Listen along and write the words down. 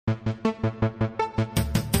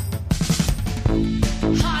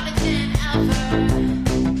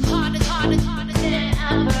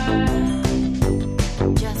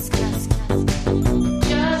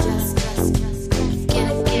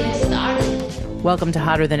Welcome to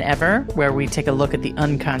Hotter Than Ever, where we take a look at the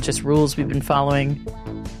unconscious rules we've been following.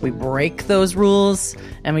 We break those rules,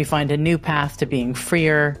 and we find a new path to being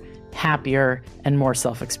freer, happier, and more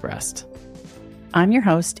self-expressed. I'm your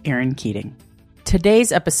host, Erin Keating.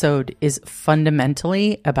 Today's episode is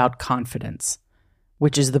fundamentally about confidence,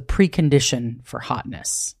 which is the precondition for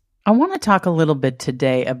hotness. I want to talk a little bit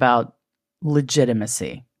today about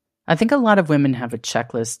legitimacy. I think a lot of women have a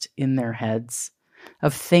checklist in their heads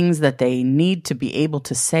of things that they need to be able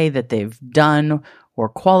to say that they've done or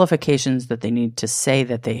qualifications that they need to say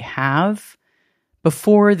that they have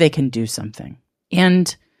before they can do something.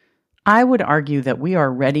 And I would argue that we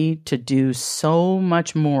are ready to do so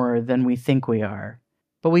much more than we think we are.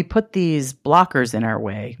 But we put these blockers in our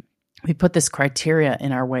way. We put this criteria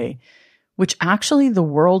in our way, which actually the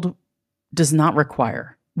world does not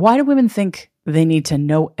require. Why do women think they need to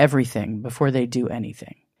know everything before they do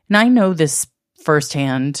anything? And I know this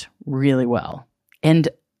firsthand really well. And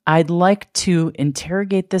I'd like to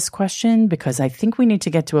interrogate this question because I think we need to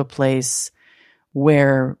get to a place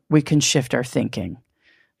where we can shift our thinking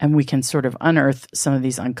and we can sort of unearth some of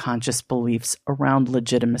these unconscious beliefs around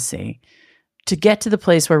legitimacy to get to the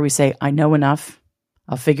place where we say, I know enough,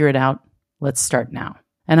 I'll figure it out, let's start now.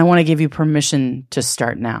 And I want to give you permission to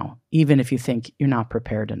start now, even if you think you're not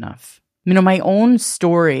prepared enough. You know, my own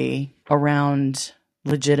story around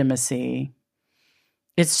legitimacy,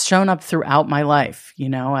 it's shown up throughout my life. You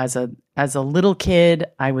know, as a little kid,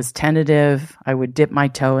 I was tentative. I would dip my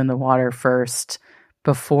toe in the water first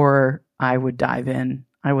before I would dive in.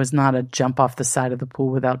 I was not a jump off the side of the pool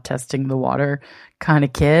without testing the water kind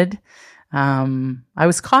of kid. I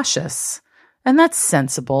was cautious, and that's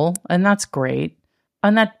sensible, and that's great.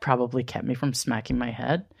 And that probably kept me from smacking my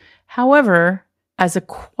head. However, as a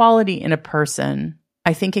quality in a person,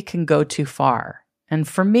 I think it can go too far. And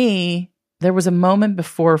for me, there was a moment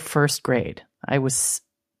before first grade. I was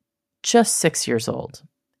just 6 years old.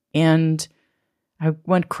 And I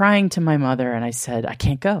went crying to my mother and I said, I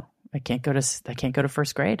can't go. I can't go to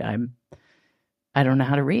first grade. I don't know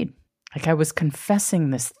how to read. Like I was confessing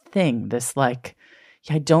this thing, this like,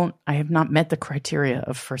 I have not met the criteria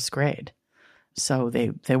of first grade. So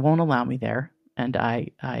they won't allow me there. And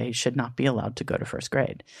I should not be allowed to go to first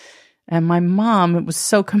grade. And my mom was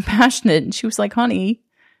so compassionate. And she was like, honey,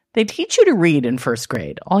 they teach you to read in first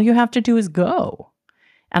grade. All you have to do is go.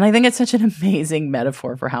 And I think it's such an amazing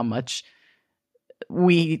metaphor for how much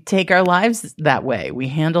we take our lives that way. We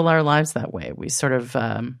handle our lives that way. We sort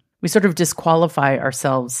of disqualify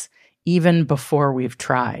ourselves even before we've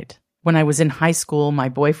tried. When I was in high school, my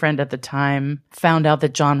boyfriend at the time found out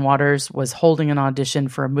that John Waters was holding an audition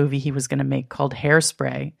for a movie he was going to make called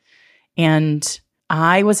Hairspray. And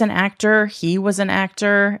I was an actor. He was an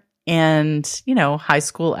actor. And, you know, high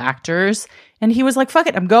school actors. And he was like, fuck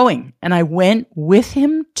it, I'm going. And I went with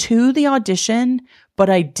him to the audition,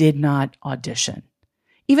 but I did not audition.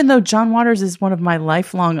 Even though John Waters is one of my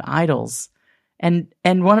lifelong idols and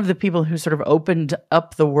one of the people who sort of opened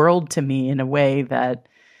up the world to me in a way that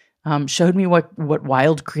showed me what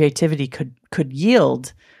wild creativity could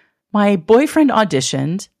yield. My boyfriend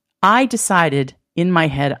auditioned. I decided in my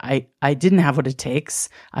head I didn't have what it takes.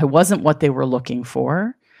 I wasn't what they were looking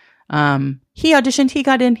for. He auditioned, he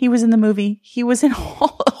got in, he was in the movie. He was in a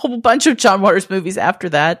whole bunch of John Waters movies after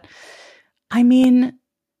that. I mean,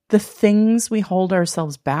 the things we hold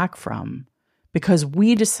ourselves back from because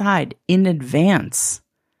we decide in advance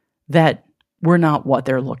that we're not what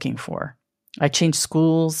they're looking for. I changed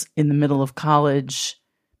schools in the middle of college.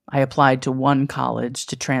 I applied to one college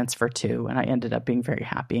to transfer to, and I ended up being very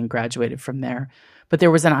happy and graduated from there. But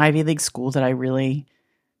there was an Ivy League school that I really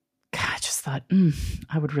I just thought,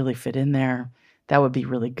 I would really fit in there. That would be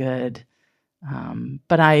really good.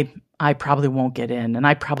 But I probably won't get in, and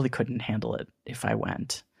I probably couldn't handle it if I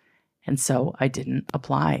went. And so I didn't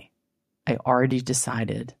apply. I already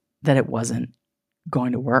decided that it wasn't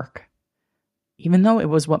going to work, even though it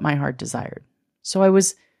was what my heart desired. So I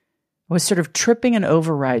was sort of tripping an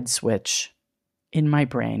override switch in my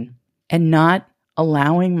brain and not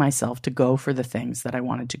allowing myself to go for the things that I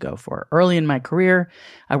wanted to go for. Early in my career,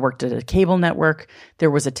 I worked at a cable network.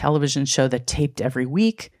 There was a television show that taped every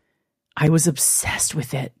week. I was obsessed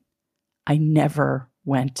with it. I never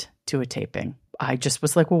went to a taping. I just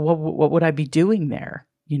was like, well, what would I be doing there?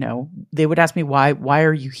 You know, they would ask me, why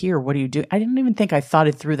are you here? What are you doing? I didn't even think I thought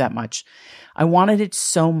it through that much. I wanted it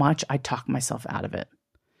so much, I talked myself out of it.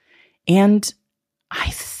 And I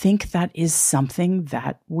think that is something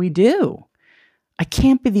that we do. I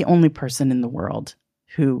can't be the only person in the world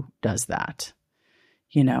who does that.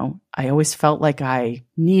 I always felt like I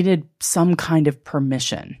needed some kind of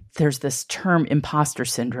permission. There's this term imposter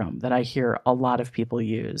syndrome that I hear a lot of people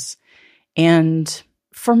use. And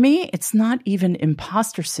for me, it's not even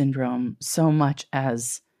imposter syndrome so much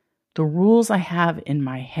as the rules I have in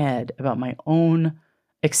my head about my own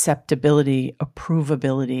acceptability,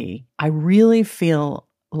 approvability. I really feel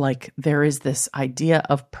like there is this idea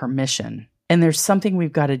of permission. And there's something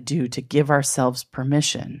we've got to do to give ourselves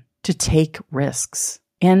permission to take risks.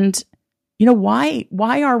 And, why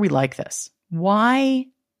are we like this? Why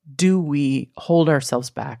do we hold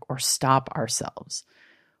ourselves back or stop ourselves?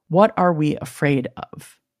 What are we afraid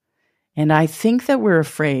of? And I think that we're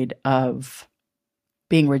afraid of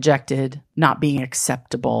being rejected, not being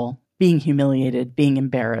acceptable, being humiliated, being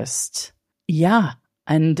embarrassed. Yeah.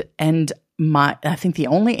 And I think the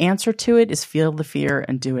only answer to it is feel the fear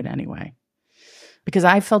and do it anyway. Because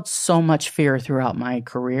I felt so much fear throughout my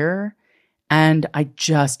career, and I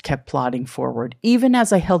just kept plodding forward. Even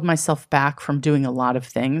as I held myself back from doing a lot of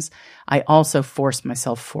things, I also forced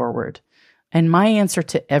myself forward. And my answer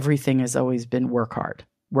to everything has always been work hard,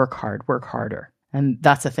 work harder. And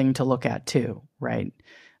that's a thing to look at too, right?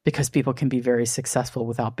 Because people can be very successful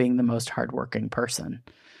without being the most hardworking person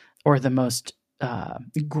or the most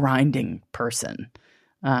grinding person.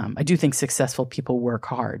 I do think successful people work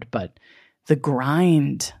hard, but the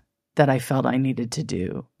grind that I felt I needed to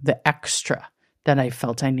do, the extra that I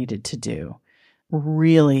felt I needed to do,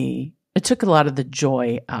 really, it took a lot of the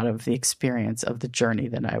joy out of the experience of the journey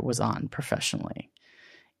that I was on professionally.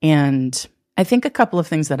 And I think a couple of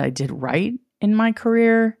things that I did right in my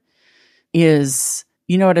career is,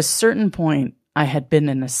 at a certain point, I had been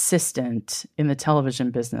an assistant in the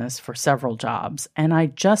television business for several jobs, and I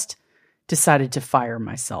just decided to fire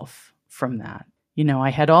myself from that.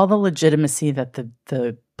 I had all the legitimacy that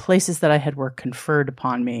the places that I had worked conferred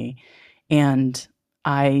upon me, and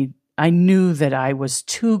I knew that I was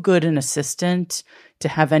too good an assistant to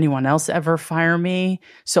have anyone else ever fire me,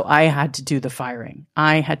 so I had to do the firing.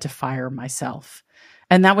 I had to fire myself.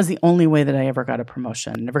 And that was the only way that I ever got a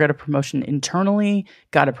promotion. Never got a promotion internally,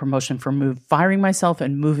 got a promotion for firing myself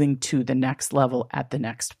and moving to the next level at the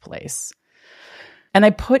next place. And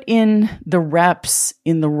I put in the reps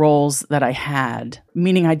in the roles that I had,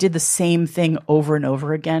 meaning I did the same thing over and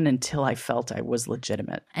over again until I felt I was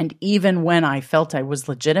legitimate. And even when I felt I was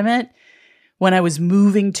legitimate, when I was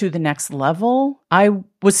moving to the next level, I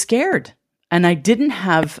was scared. And I didn't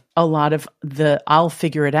have a lot of the I'll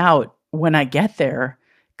figure it out when I get there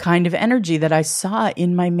kind of energy that I saw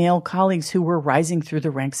in my male colleagues who were rising through the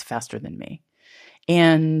ranks faster than me.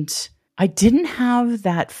 And I didn't have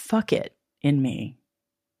that fuck it in me.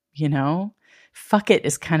 Fuck it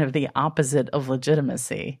is kind of the opposite of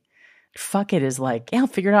legitimacy. Fuck it is like, yeah, I'll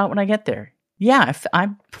figure it out when I get there. Yeah, if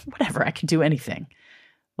I'm whatever, I can do anything.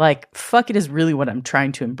 Like, fuck it is really what I'm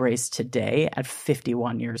trying to embrace today at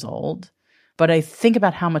 51 years old. But I think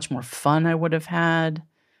about how much more fun I would have had,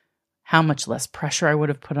 how much less pressure I would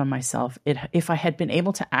have put on myself if I had been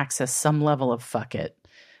able to access some level of fuck it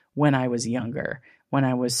when I was younger, when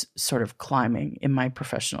I was sort of climbing in my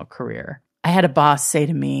professional career. I had a boss say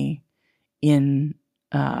to me in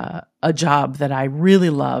a job that I really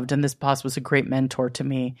loved, and this boss was a great mentor to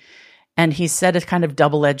me, and he said a kind of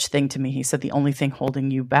double-edged thing to me. He said, the only thing holding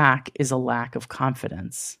you back is a lack of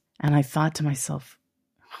confidence. And I thought to myself,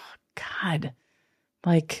 oh, God,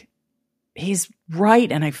 like, he's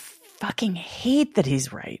right, and I fucking hate that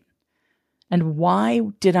he's right. And why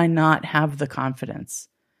did I not have the confidence?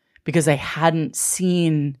 Because I hadn't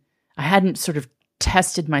sort of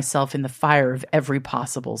tested myself in the fire of every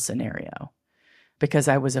possible scenario, because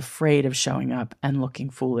I was afraid of showing up and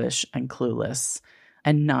looking foolish and clueless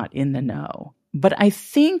and not in the know. But I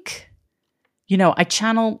think, I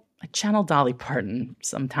channel Dolly Parton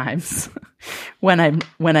sometimes when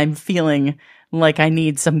I'm feeling like I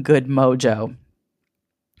need some good mojo.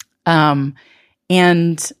 And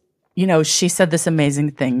she said this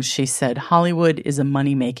amazing thing. She said, Hollywood is a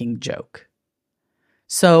money-making joke.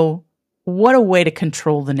 So what a way to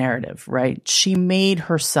control the narrative, right? She made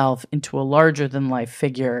herself into a larger-than-life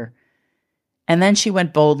figure, and then she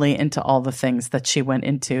went boldly into all the things that she went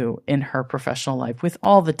into in her professional life with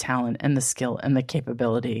all the talent and the skill and the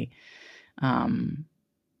capability. And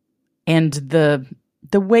the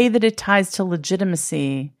way that it ties to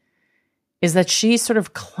legitimacy is that she sort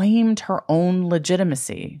of claimed her own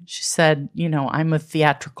legitimacy. She said, I'm a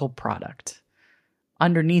theatrical product.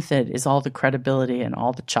 Underneath it is all the credibility and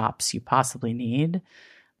all the chops you possibly need.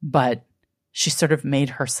 But she sort of made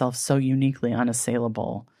herself so uniquely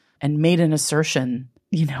unassailable and made an assertion,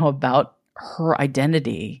 about her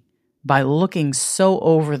identity by looking so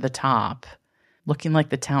over the top, looking like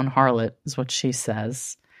the town harlot is what she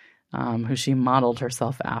says, who she modeled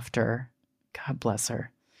herself after. God bless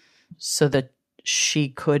her. So that she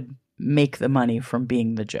could make the money from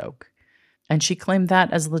being the joke. And she claimed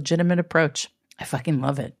that as a legitimate approach. I fucking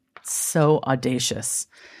love it. It's so audacious.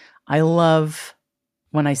 I love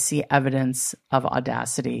when I see evidence of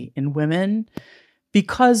audacity in women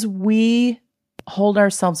because we hold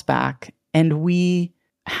ourselves back and we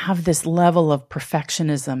have this level of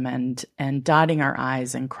perfectionism and dotting our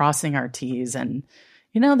I's and crossing our T's. And,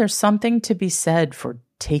 there's something to be said for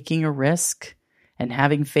taking a risk and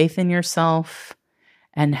having faith in yourself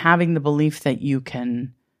and having the belief that you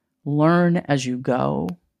can learn as you go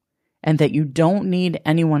and that you don't need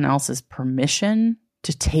anyone else's permission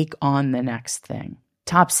to take on the next thing.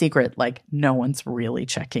 Top secret, no one's really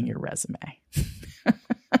checking your resume.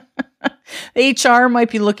 HR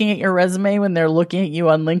might be looking at your resume when they're looking at you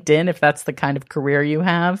on LinkedIn, if that's the kind of career you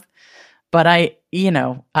have. But I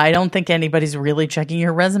don't think anybody's really checking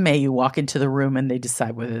your resume. You walk into the room and they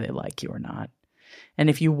decide whether they like you or not. And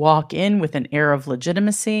if you walk in with an air of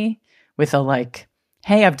legitimacy, with a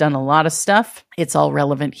hey, I've done a lot of stuff. It's all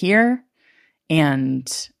relevant here.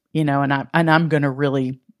 And, I'm going to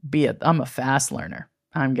really I'm a fast learner.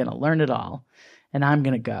 I'm going to learn it all and I'm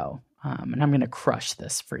going to go and I'm going to crush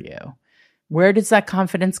this for you. Where does that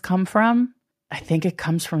confidence come from? I think it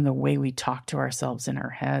comes from the way we talk to ourselves in our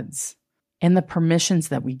heads and the permissions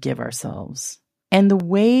that we give ourselves and the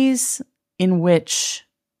ways in which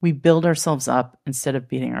we build ourselves up instead of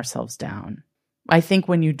beating ourselves down. I think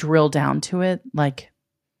when you drill down to it,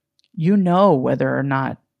 whether or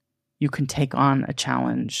not you can take on a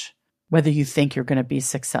challenge, whether you think you're going to be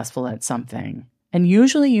successful at something. And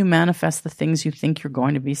usually you manifest the things you think you're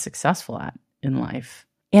going to be successful at in life.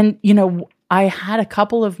 And, I had a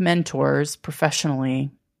couple of mentors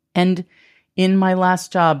professionally, and in my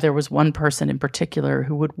last job, there was one person in particular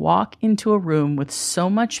who would walk into a room with so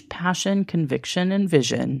much passion, conviction, and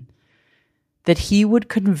vision that he would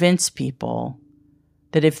convince people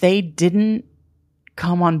that if they didn't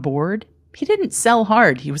come on board, he didn't sell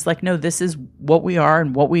hard. He was like, no, this is what we are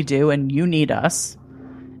and what we do, and you need us.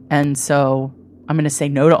 And so I'm going to say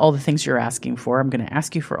no to all the things you're asking for. I'm going to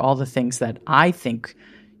ask you for all the things that I think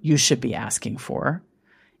you should be asking for,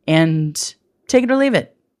 and take it or leave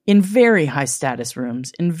it. In very high status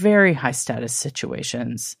rooms, in very high status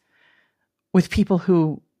situations, with people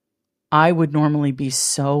who I would normally be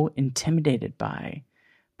so intimidated by.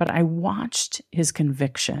 But I watched his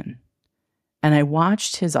conviction and I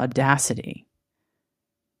watched his audacity.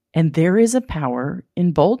 And there is a power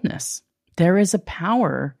in boldness. There is a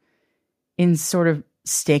power in sort of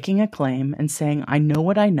staking a claim and saying, I know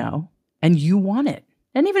what I know and you want it.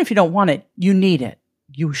 And even if you don't want it, you need it.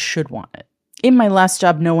 You should want it. In my last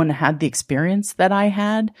job, no one had the experience that I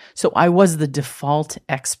had. So I was the default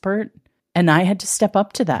expert. And I had to step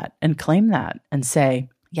up to that and claim that and say,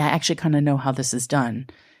 yeah, I actually kind of know how this is done.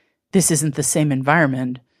 This isn't the same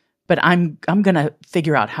environment, but I'm going to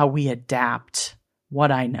figure out how we adapt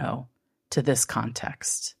what I know to this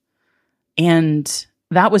context. And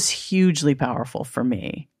that was hugely powerful for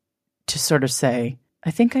me to sort of say,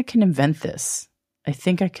 I think I can invent this. I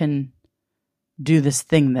think I can do this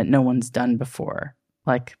thing that no one's done before.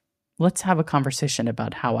 Let's have a conversation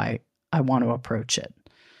about how I want to approach it.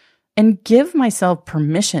 And give myself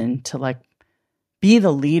permission to be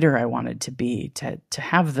the leader I wanted to be, to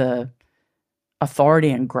have the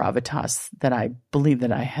authority and gravitas that I believe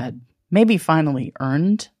that I had maybe finally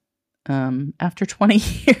earned after 20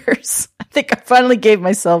 years. I think I finally gave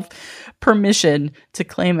myself permission to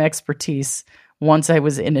claim expertise once I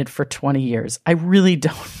was in it for 20 years. I really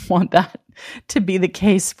don't want that to be the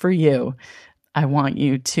case for you. I want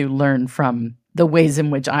you to learn from the ways in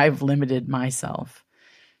which I've limited myself.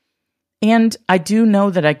 And I do know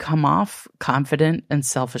that I come off confident and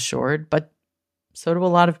self-assured, but so do a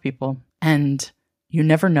lot of people. And you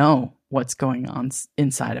never know what's going on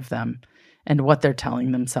inside of them and what they're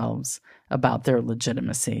telling themselves about their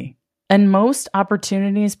legitimacy. And most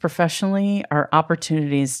opportunities professionally are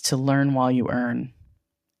opportunities to learn while you earn.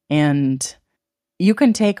 And you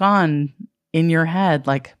can take on in your head,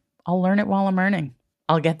 I'll learn it while I'm earning.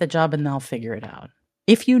 I'll get the job and they'll figure it out.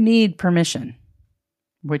 If you need permission,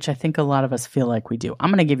 which I think a lot of us feel like we do, I'm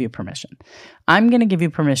going to give you permission. I'm going to give you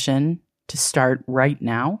permission to start right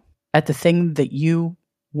now at the thing that you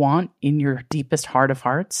want in your deepest heart of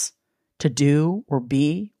hearts to do or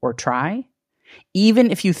be or try,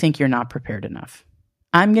 even if you think you're not prepared enough.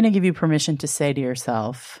 I'm going to give you permission to say to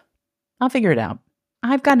yourself, I'll figure it out.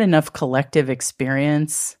 I've got enough collective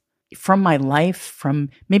experience from my life, from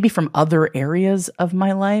other areas of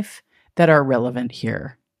my life that are relevant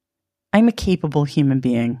here. I'm a capable human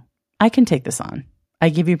being. I can take this on. I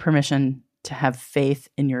give you permission to have faith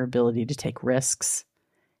in your ability to take risks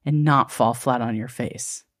and not fall flat on your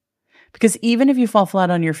face. Because even if you fall flat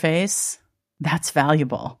on your face, that's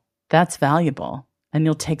valuable. That's valuable. And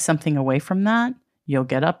you'll take something away from that. You'll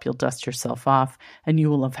get up, you'll dust yourself off, and you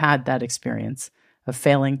will have had that experience of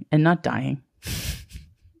failing and not dying.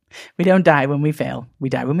 We don't die when we fail. We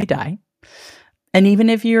die when we die. And even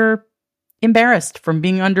if you're embarrassed from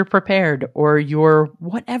being underprepared, or you're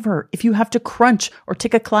whatever, if you have to crunch or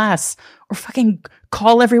take a class or fucking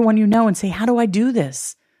call everyone you know and say, how do I do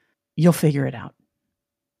this? You'll figure it out.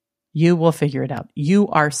 You will figure it out. You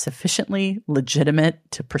are sufficiently legitimate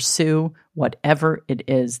to pursue whatever it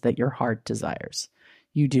is that your heart desires.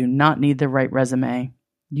 You do not need the right resume.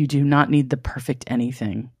 You do not need the perfect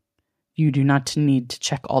anything. You do not need to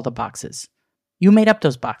check all the boxes. You made up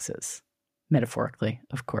those boxes. Metaphorically,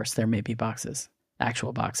 of course, there may be boxes,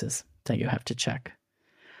 actual boxes that you have to check.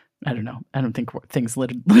 I don't know. I don't think things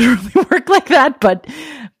literally work like that,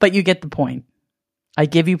 but you get the point. I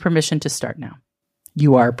give you permission to start now.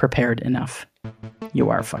 You are prepared enough. You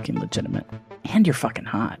are fucking legitimate. And you're fucking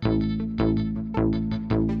hot.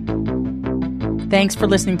 Thanks for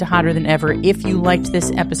listening to Hotter Than Ever. If you liked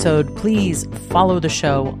this episode, please follow the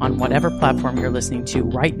show on whatever platform you're listening to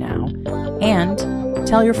right now and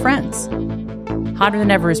tell your friends. Hotter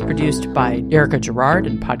Than Ever is produced by Erica Gerard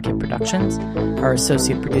and Podkit Productions. Our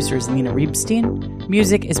associate producer is Lena Riebstein.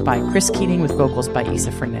 Music is by Chris Keating with vocals by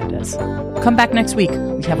Isa Fernandez. Come back next week.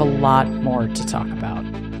 We have a lot more to talk about.